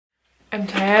I'm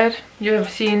tired. You have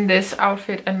seen this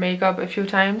outfit and makeup a few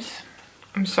times.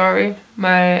 I'm sorry,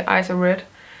 my eyes are red.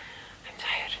 I'm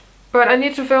tired. But I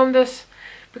need to film this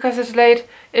because it's late.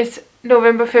 It's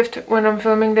November 5th when I'm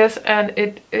filming this, and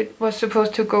it was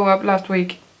supposed to go up last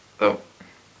week. So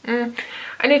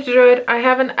I need to do it. I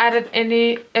haven't added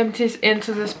any empties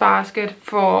into this basket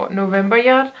for November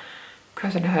yet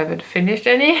because I haven't finished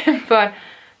any. But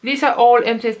these are all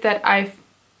empties that I've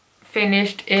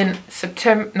finished in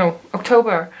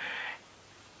October.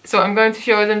 So I'm going to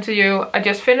show them to you. I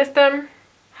just finished them.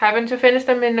 Happened to finish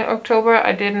them in October.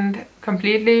 I didn't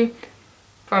completely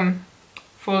from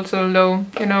full to low,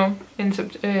 you know, in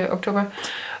October.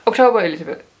 October,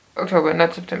 Elizabeth. October,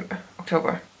 not September.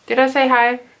 October. Did I say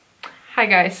hi? Hi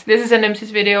guys. This is an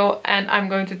empties video, and I'm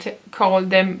going to call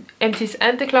them empties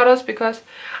and declutters because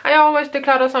I always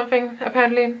declutter something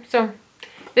apparently. So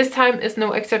this time is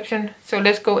no exception. So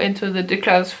let's go into the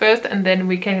declutters first, and then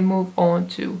we can move on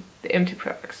to the empty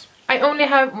products. I only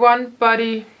have one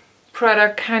body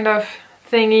product kind of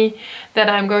thingy that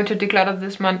I'm going to declutter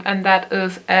this month, and that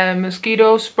is a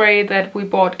mosquito spray that we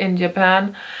bought in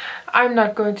Japan. I'm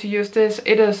not going to use this.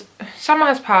 Summer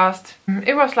has passed.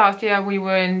 It was last year we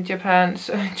were in Japan,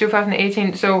 so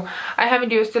 2018, so I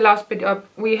haven't used the last bit up.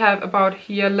 We have about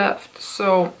here left,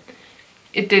 so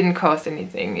it didn't cost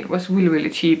anything. It was really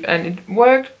cheap and it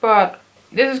worked, but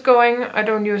this is going. I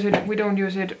don't use it. We don't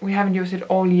use it. We haven't used it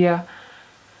all year.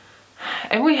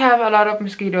 And we have a lot of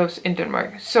mosquitoes in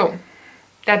Denmark. So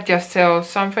that just tells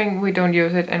something. We don't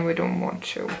use it and we don't want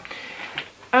to.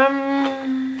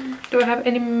 Do I have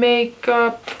any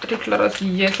makeup declutters?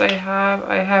 Yes, I have.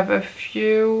 I have a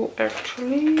few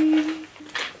actually.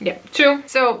 Yeah, 2.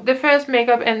 So the first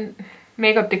makeup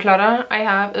declutter I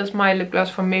have is my lip gloss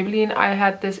from Maybeline. I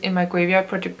had this in my Graveyard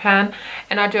Project pan,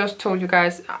 and I just told you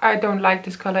guys I don't like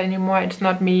this color anymore. It's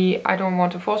not me. I don't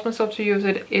want to force myself to use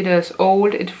it. It is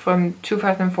old. It's from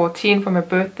 2014, from my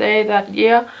birthday that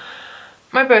year.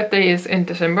 My birthday is in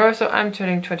December, so I'm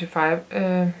turning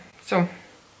 25. So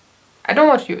I don't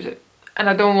want to use it, and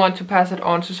I don't want to pass it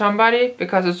on to somebody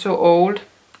because it's so old.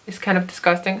 It's kind of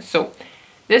disgusting. So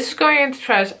this is going into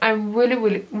trash. I'm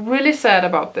really sad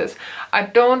about this. I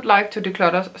don't like to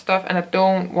declutter stuff, and I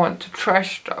don't want to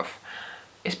trash stuff,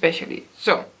 especially.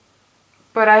 So,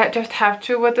 but I just have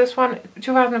to with this one.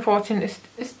 2014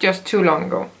 is just too long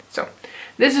ago. So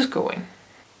this is going.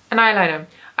 An eyeliner.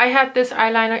 I had this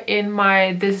eyeliner in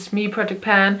my This Is Me project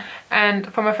pan,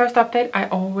 and for my first update I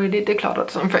already decluttered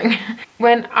something.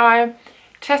 When I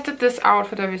tested this out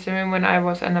for WCM when I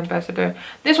was an ambassador,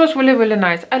 this was really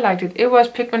nice. I liked it. It was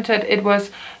pigmented. It was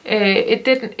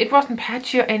it wasn't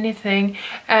patchy or anything,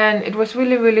 and it was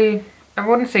really, I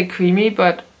wouldn't say creamy,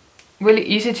 but really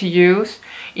easy to use,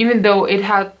 even though it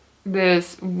had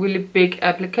this really big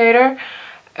applicator.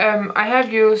 I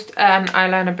have used an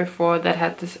eyeliner before that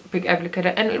had this big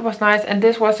applicator, and it was nice, and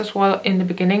this was as well in the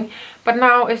beginning, but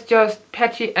now it's just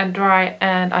patchy and dry,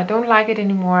 and I don't like it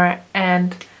anymore,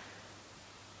 and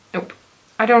nope,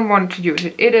 I don't want to use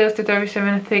it. It is the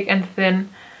 37 Thick and Thin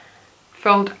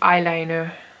Felt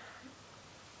Eyeliner.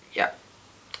 Yeah,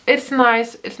 it's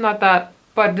nice. It's not that,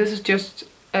 but this is just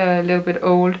a little bit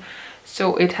old,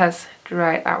 so it has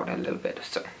dried out a little bit.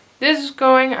 So this is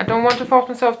going. I don't want to force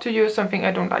myself to use something I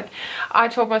don't like. I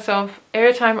told myself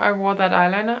every time I wore that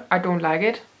eyeliner, I don't like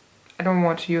it. I don't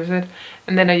want to use it.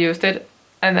 And then I used it,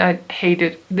 and I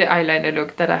hated the eyeliner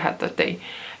look that I had that day.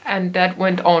 And that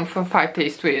went on for 5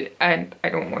 days straight, and I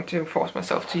don't want to force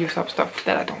myself to use up stuff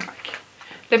that I don't like.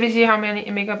 Let me see how many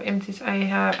makeup empties I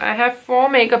have. I have 4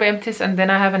 makeup empties, and then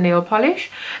I have a nail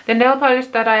polish. The nail polish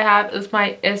that I have is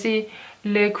my Essie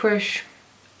licorice.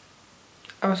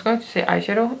 I was going to say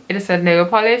eyeshadow. It is a nail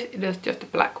polish. It is just a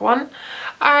black one.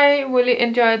 I really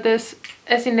enjoyed this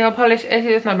Essie nail polish.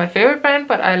 Essie is not my favorite brand,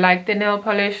 but I like the nail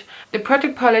polish. The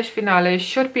Project Polish finale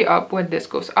should be up when this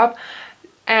goes up.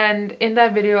 And in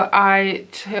that video I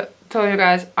told you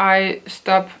guys I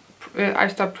stopped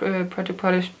Project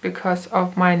Polish because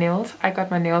of my nails. I got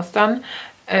my nails done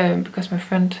because my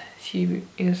friend, she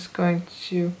is going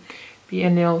to be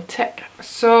a nail tech.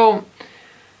 So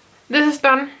this is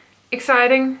done.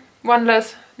 Exciting. One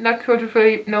less not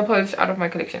cruelty-free nail polish out of my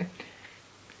collection.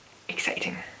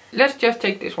 Exciting. Let's just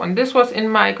take this one. This was in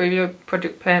my Graveyard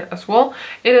Project pan as well.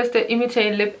 It is the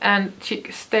Emite Lip and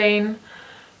Cheek Stain.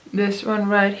 This one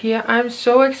right here. I'm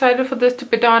so excited for this to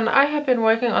be done. I have been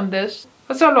working on this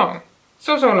for so long.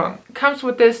 So long. It comes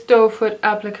with this doe foot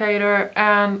applicator,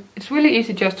 and it's really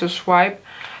easy just to swipe.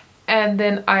 And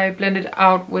then I blend it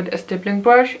out with a stippling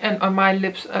brush, and on my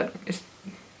lips,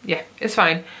 it's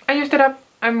fine. I used it up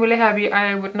I'm really happy.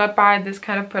 I would not buy this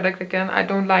kind of product again. I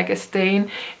don't like a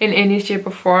stain in any shape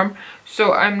or form,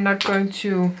 so I'm not going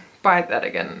to buy that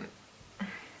again.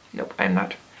 Nope, I'm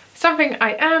not. Something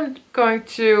I am going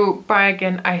to buy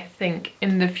again, I think,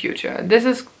 in the future. This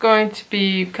is going to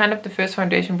be kind of the first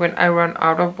foundation when I run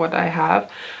out of what I have.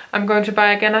 I'm going to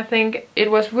buy again, I think. It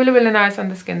was really, really nice on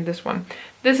the skin, this one.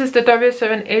 This is the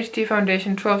W7 HD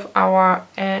Foundation 12 Hour,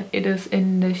 and it is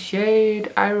in the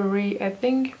shade Ivory, I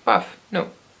think. Buff. No.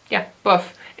 Yeah,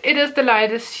 Buff. It is the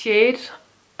lightest shade,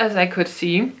 as I could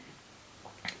see.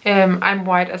 I'm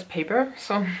white as paper,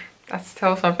 so that's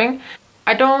tells something.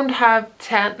 I don't have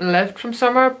tan left from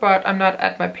summer, but I'm not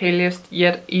at my palest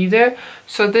yet either.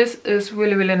 So this is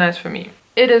really, really nice for me.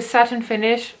 It is satin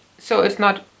finish, so it's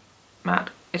not matte,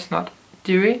 it's not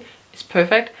dewy, it's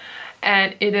perfect.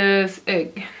 And it is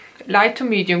a light to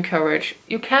medium coverage.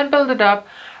 You can build it up,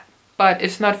 but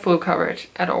it's not full coverage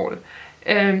at all.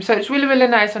 So it's really, really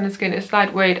nice on the skin. It's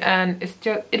lightweight and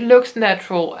it looks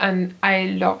natural, and I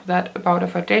love that about a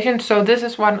foundation. So this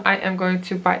is one I am going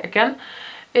to buy again.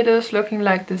 It is looking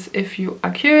like this if you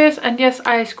are curious. And yes,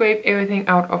 I scrape everything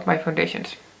out of my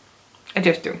foundations. I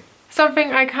just do.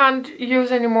 Something I can't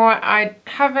use anymore. I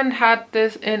haven't had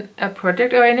this in a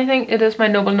project or anything. It is my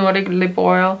Noble Nordic lip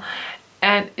oil,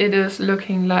 and it is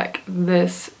looking like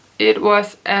this. It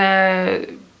was a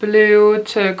blue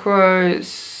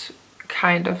turquoise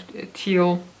kind of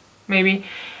teal maybe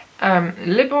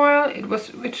lip oil.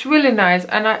 It's really nice,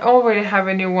 and I already have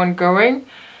a new one going.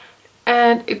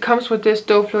 And it comes with this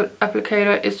doe foot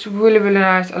applicator. It's really, really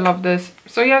nice. I love this.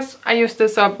 So yes, I use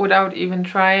this up without even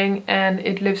trying, and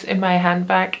it lives in my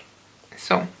handbag.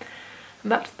 So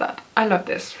that's that. I love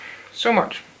this so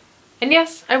much. And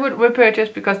yes, I would repurchase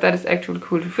because that is actually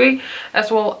cruelty-free, as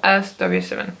well as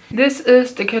W7. This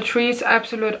is the Catrice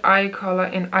Absolute Eye Color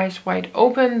in Eyes Wide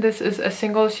Open. This is a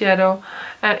single shadow,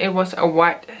 and it was a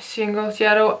white single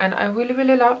shadow, and I really,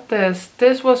 really love this.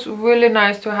 This was really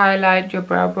nice to highlight your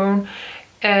brow bone,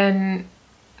 and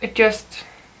it just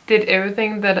did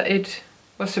everything that it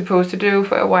was supposed to do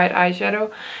for a white eyeshadow.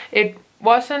 It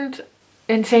wasn't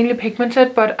insanely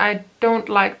pigmented, but I don't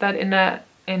like that in a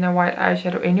white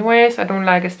eyeshadow anyways. I don't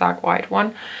like a stark white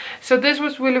one. So this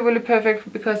was really, really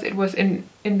perfect because it was in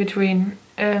between.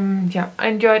 Yeah, I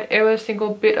enjoyed every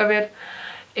single bit of it.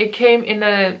 It came in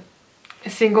a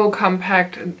single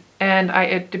compact, and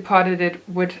I depotted it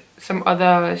with some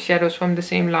other shadows from the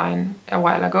same line a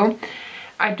while ago.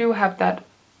 I do have that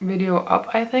video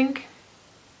up, I think.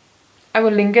 I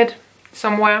will link it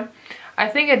somewhere. I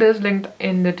think it is linked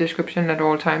in the description at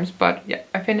all times, but yeah,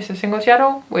 I finished a single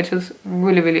shadow, which is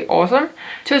really, really awesome.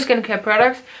 2 skincare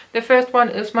products. The first one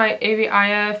is my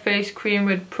Aïa Facecream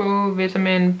with Pro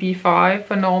Vitamin B5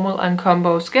 for normal and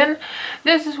combo skin.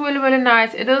 This is really, really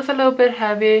nice. It is a little bit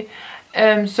heavy,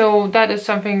 so that is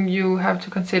something you have to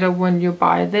consider when you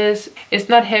buy this. It's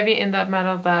not heavy in that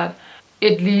matter that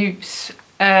it leaves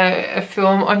a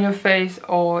film on your face,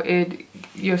 or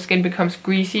your skin becomes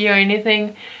greasy or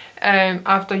anything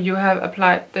after you have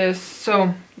applied this.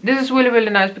 So this is really,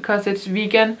 really nice because it's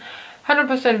vegan,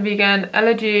 100% vegan,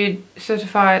 allergy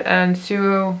certified, and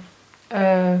 0%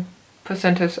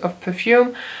 of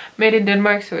perfume, made in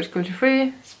Denmark, so it's cruelty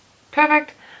free. It's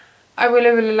perfect. I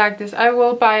really, really like this. I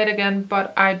will buy it again,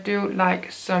 but I do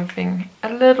like something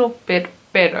a little bit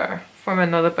better from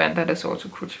another brand that is also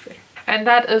cruelty free. And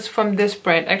that is from this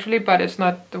brand actually, but it's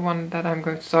not the one that I'm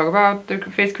going to talk about, the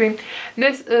face cream.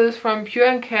 This is from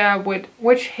Pure & Care with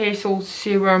Witch Hazel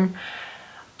Serum.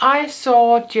 I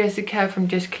saw Jessica from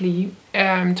Jessica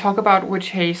talk about Witch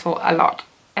Hazel a lot,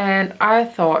 and I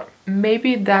thought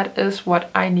maybe that is what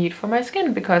I need for my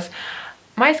skin, because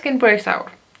my skin breaks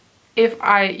out if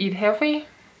I eat healthy,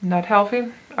 not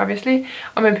healthy obviously,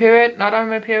 on my period, not on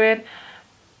my period.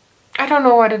 I don't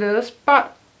know what it is,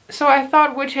 but so I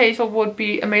thought Witch Hazel would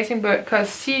be amazing,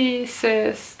 because she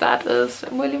says that is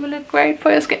really, really great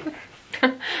for your skin.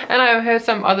 And I've heard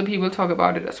some other people talk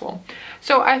about it as well.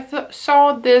 So I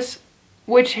saw this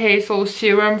Witch Hazel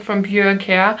serum from Pure &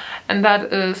 Care, and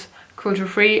that is cruelty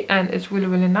free, and it's really,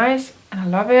 really nice, and I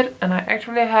love it. And I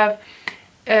actually have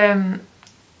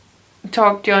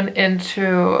talked John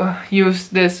into use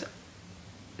this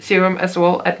serum as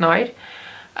well at night.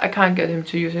 I can't get him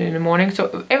to use it in the morning,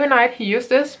 so every night he used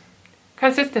this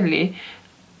consistently.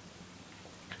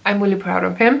 I'm really proud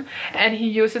of him. And he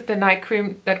uses the night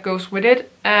cream that goes with it,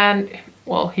 and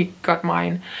well, he got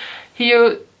mine.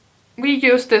 We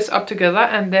used this up together,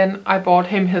 and then I bought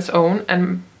him his own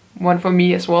and one for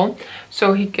me as well.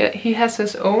 So he has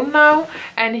his own now,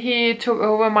 and he took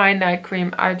over my night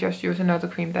cream. I just use another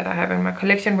cream that I have in my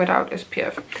collection without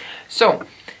SPF. So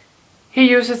He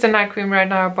uses the night cream right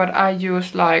now, but I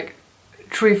use like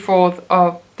 3/4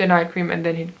 of the night cream and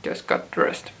then he just got the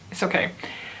rest. It's okay.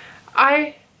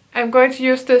 I am going to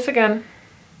use this again.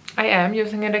 I am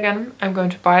using it again. I'm going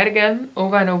to buy it again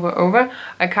over and over.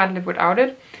 I can't live without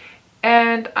it.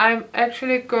 And I'm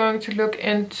actually going to look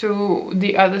into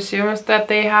the other serums that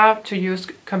they have to use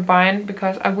combined,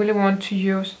 because I really want to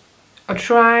use or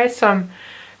try some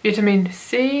vitamin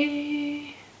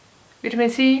C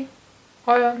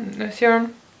oil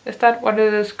serum. Is that what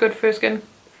it is good for your skin?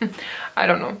 I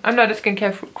don't know. I'm not a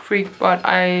skincare freak, but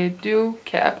I do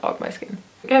care about my skin.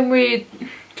 Can we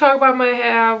talk about my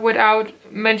hair without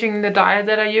mentioning the dye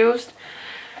that I used?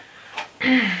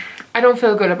 I don't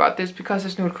feel good about this because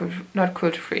it's not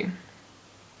cruelty-free.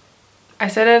 I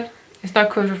said it, it's not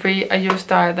cruelty-free. I use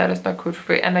dye that is not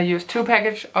cruelty-free, and I use 2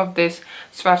 packages of this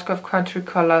Schwarzkopf Country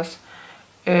Colors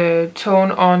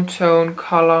tone on tone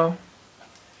color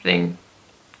thing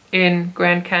in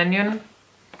Grand Canyon.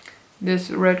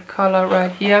 This red color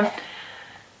right here.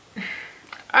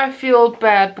 I feel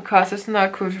bad because it's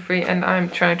not cruelty-free and I'm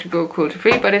trying to go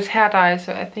cruelty-free, but it's hair dye,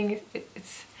 so I think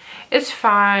it's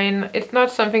fine. It's not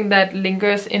something that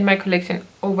lingers in my collection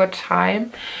over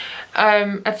time.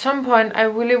 At some point I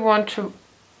really want to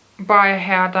buy a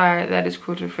hair dye that is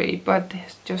cruelty-free, but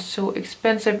it's just so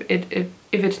expensive if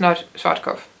it's not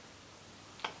Schwarzkopf.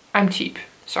 I'm cheap,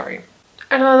 sorry.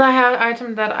 Another hair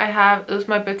item that I have is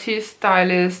my Batiste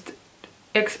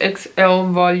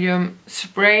XXL Volume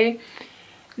spray.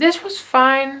 This was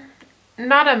fine,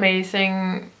 not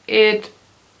amazing. It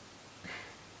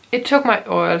took my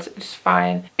oils, it's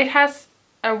fine. It has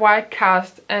a white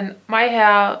cast and my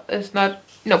hair is not,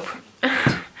 nope.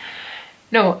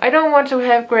 No, I don't want to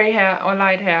have grey hair or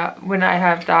light hair when I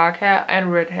have dark hair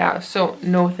and red hair, so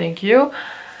no thank you.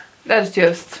 That's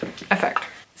just a fact.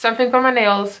 Something for my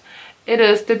nails. It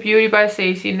is the Beauty by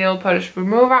Zazie nail polish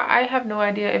remover. I have no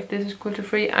idea if this is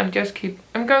cruelty-free. I'm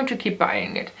going to keep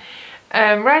buying it.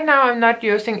 Right now I'm not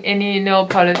using any nail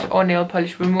polish or nail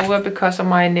polish remover because of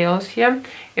my nails here.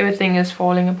 Everything is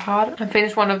falling apart. I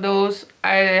finished one of those.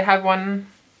 I have one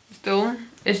still.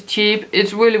 It's cheap.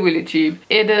 It's really cheap.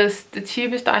 It is the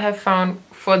cheapest I have found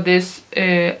for this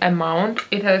amount.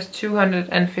 It has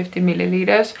 250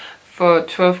 milliliters for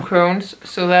 12 crowns.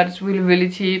 So that's really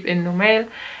cheap in normal.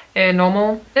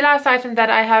 The last item that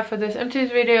I have for this Empties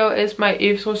video is my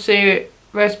Yves Rocher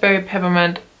Raspberry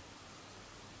Peppermint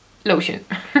lotion.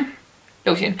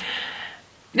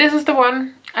 This is the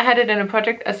one. I had it in a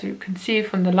project, as you can see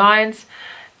from the lines,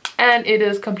 and it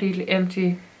is completely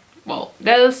empty. Well,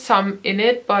 there is some in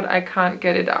it, but I can't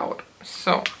get it out.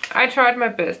 So I tried my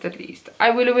best at least. I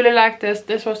really like this.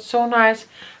 This was so nice,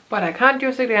 but I can't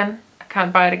use it again. I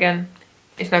can't buy it again.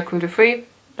 It's not cruelty-free.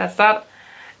 That's that.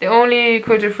 The only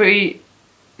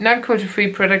not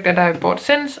cruelty-free product that I've bought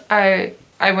since I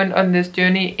went on this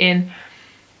journey in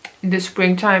the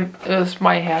springtime is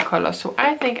my hair color. So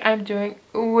I think I'm doing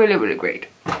really great.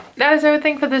 That is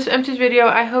everything for this Empties video.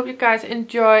 I hope you guys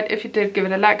enjoyed. If you did, give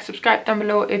it a like, subscribe down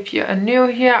below. If you are new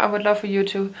here, I would love for you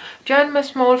to join my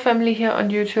small family here on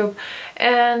YouTube.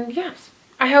 And yes,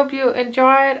 I hope you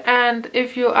enjoyed. And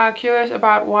if you are curious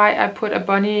about why I put a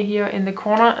bunny here in the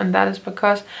corner, and that is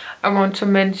because I want to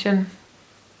mention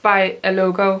by a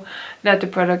logo that the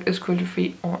product is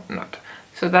cruelty-free or not.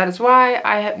 So that is why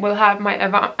I will have my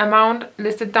amount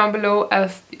listed down below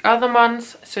as the other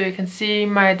months, so you can see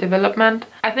my development.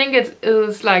 I think it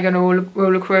is like a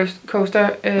roller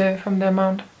coaster from the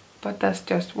amount, but that's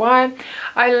just why.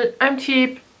 I'm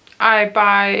cheap. I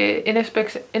buy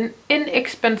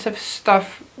inexpensive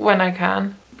stuff when I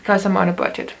can, because I'm on a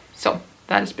budget. So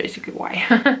that is basically why.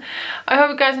 I hope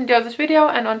you guys enjoyed this video,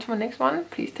 and on to my next one.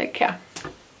 Please take care.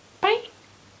 Bye!